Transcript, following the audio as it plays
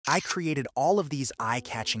I created all of these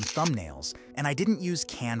eye-catching thumbnails, and I didn't use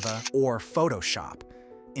Canva or Photoshop.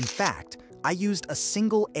 In fact, I used a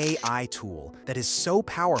single AI tool that is so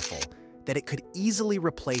powerful that it could easily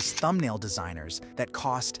replace thumbnail designers that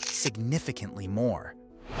cost significantly more.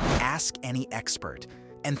 Ask any expert,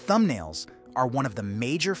 and thumbnails are one of the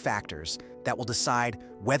major factors that will decide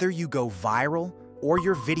whether you go viral or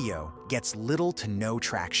your video gets little to no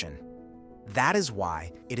traction. That is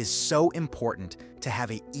why it is so important to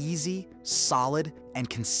have an easy, solid, and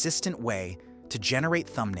consistent way to generate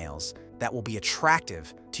thumbnails that will be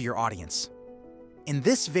attractive to your audience. In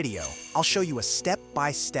this video, I'll show you a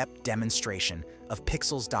step-by-step demonstration of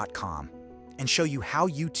Pikzels.com and show you how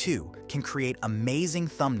you too can create amazing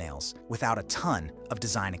thumbnails without a ton of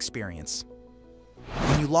design experience.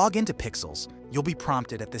 When you log into Pikzels, you'll be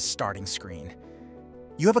prompted at this starting screen.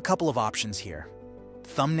 You have a couple of options here: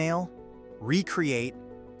 thumbnail, recreate,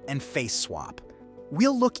 and FaceSwap.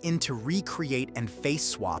 We'll look into recreate and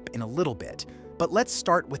FaceSwap in a little bit, but let's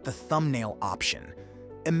start with the thumbnail option.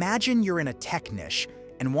 Imagine you're in a tech niche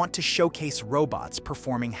and want to showcase robots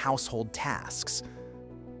performing household tasks.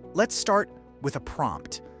 Let's start with a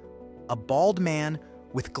prompt: a bald man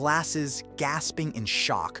with glasses gasping in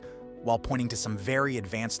shock while pointing to some very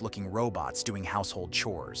advanced-looking robots doing household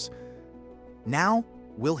chores. Now,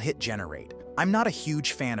 we'll hit generate. I'm not a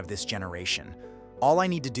huge fan of this generation. All I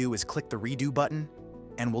need to do is click the redo button,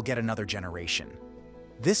 and we'll get another generation.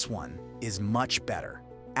 This one is much better.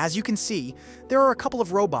 As you can see, there are a couple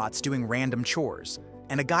of robots doing random chores,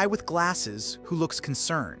 and a guy with glasses who looks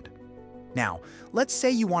concerned. Now, let's say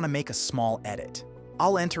you want to make a small edit.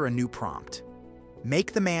 I'll enter a new prompt.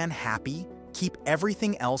 Make the man happy, keep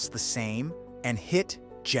everything else the same, and hit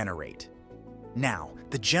generate. Now,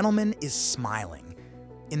 the gentleman is smiling.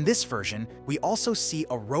 In this version, we also see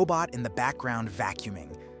a robot in the background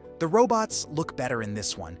vacuuming. The robots look better in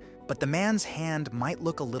this one, but the man's hand might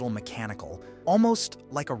look a little mechanical, almost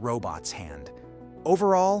like a robot's hand.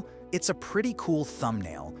 Overall, it's a pretty cool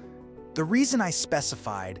thumbnail. The reason I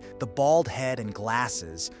specified the bald head and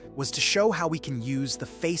glasses was to show how we can use the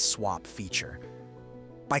FaceSwap feature.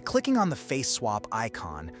 By clicking on the FaceSwap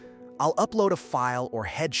icon, I'll upload a file or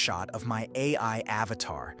headshot of my AI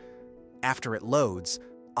avatar. After it loads,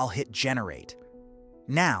 I'll hit generate.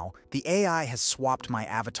 Now, the AI has swapped my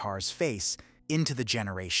avatar's face into the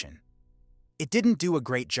generation. It didn't do a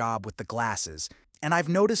great job with the glasses, and I've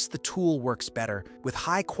noticed the tool works better with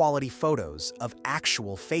high-quality photos of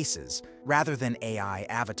actual faces rather than AI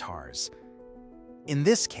avatars. In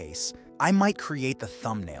this case, I might create the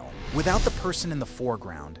thumbnail without the person in the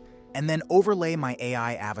foreground and then overlay my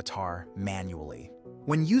AI avatar manually.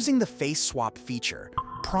 When using the FaceSwap feature,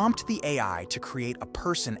 prompt the AI to create a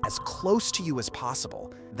person as close to you as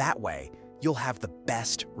possible. That way, you'll have the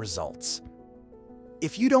best results.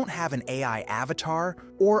 If you don't have an AI avatar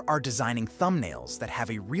or are designing thumbnails that have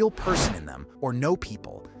a real person in them or know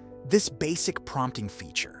people, this basic prompting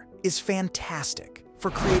feature is fantastic for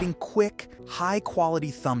creating quick,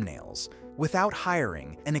 high-quality thumbnails without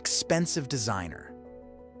hiring an expensive designer.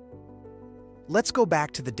 Let's go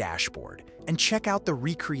back to the dashboard and check out the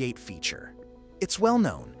recreate feature. It's well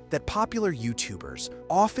known that popular YouTubers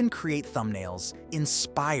often create thumbnails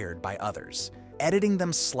inspired by others, editing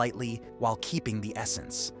them slightly while keeping the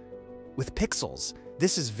essence. With Pikzels,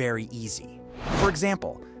 this is very easy. For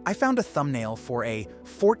example, I found a thumbnail for a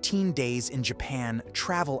 14 days in Japan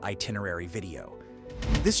travel itinerary video.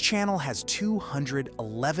 This channel has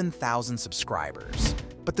 211,000 subscribers,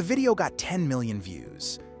 but the video got 10 million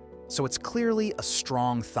views, so it's clearly a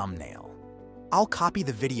strong thumbnail. I'll copy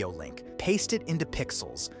the video link, paste it into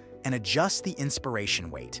Pikzels, and adjust the inspiration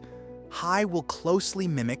weight. High will closely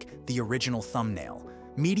mimic the original thumbnail,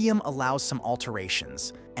 medium allows some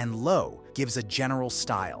alterations, and low gives a general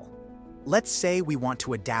style. Let's say we want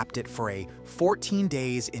to adapt it for a 14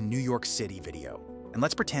 days in New York City video. And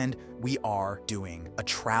let's pretend we are doing a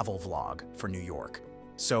travel vlog for New York.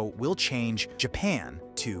 So we'll change Japan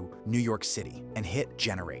to New York City and hit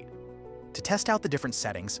generate. To test out the different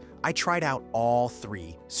settings, I tried out all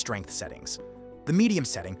three strength settings. The medium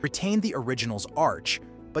setting retained the original's arch,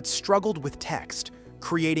 but struggled with text,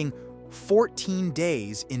 creating 14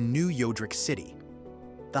 days in New York City.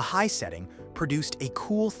 The high setting produced a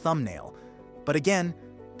cool thumbnail, but again,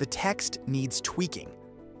 the text needs tweaking.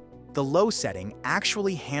 The low setting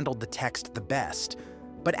actually handled the text the best,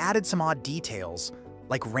 but added some odd details,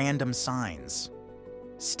 like random signs.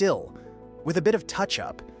 Still, with a bit of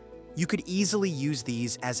touch-up, you could easily use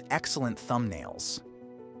these as excellent thumbnails.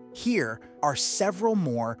 Here are several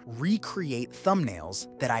more recreate thumbnails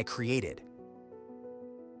that I created.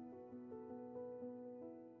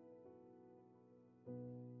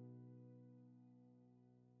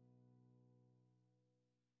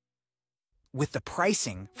 With the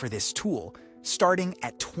pricing for this tool starting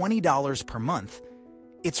at $20 per month,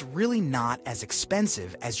 it's really not as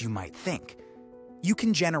expensive as you might think. You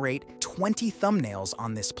can generate 20 thumbnails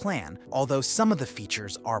on this plan, although some of the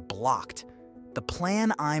features are blocked. The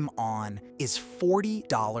plan I'm on is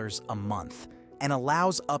 $40 a month and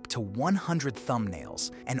allows up to 100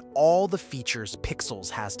 thumbnails and all the features Pikzels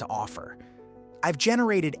has to offer. I've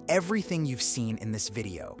generated everything you've seen in this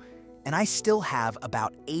video, and I still have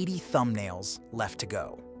about 80 thumbnails left to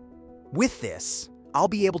go. With this, I'll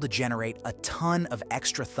be able to generate a ton of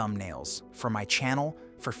extra thumbnails for my channel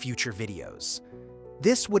for future videos.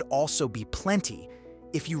 This would also be plenty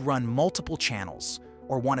if you run multiple channels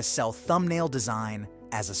or want to sell thumbnail design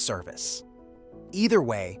as a service. Either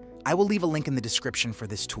way, I will leave a link in the description for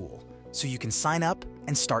this tool so you can sign up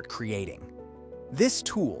and start creating. This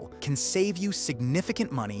tool can save you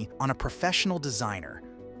significant money on a professional designer.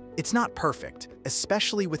 It's not perfect,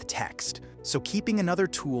 especially with text, so keeping another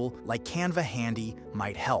tool like Canva handy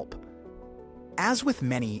might help. As with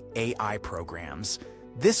many AI programs,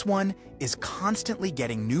 this one is constantly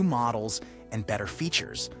getting new models and better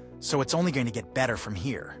features, so it's only going to get better from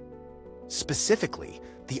here. Specifically,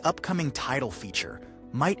 the upcoming title feature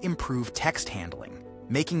might improve text handling,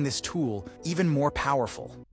 making this tool even more powerful.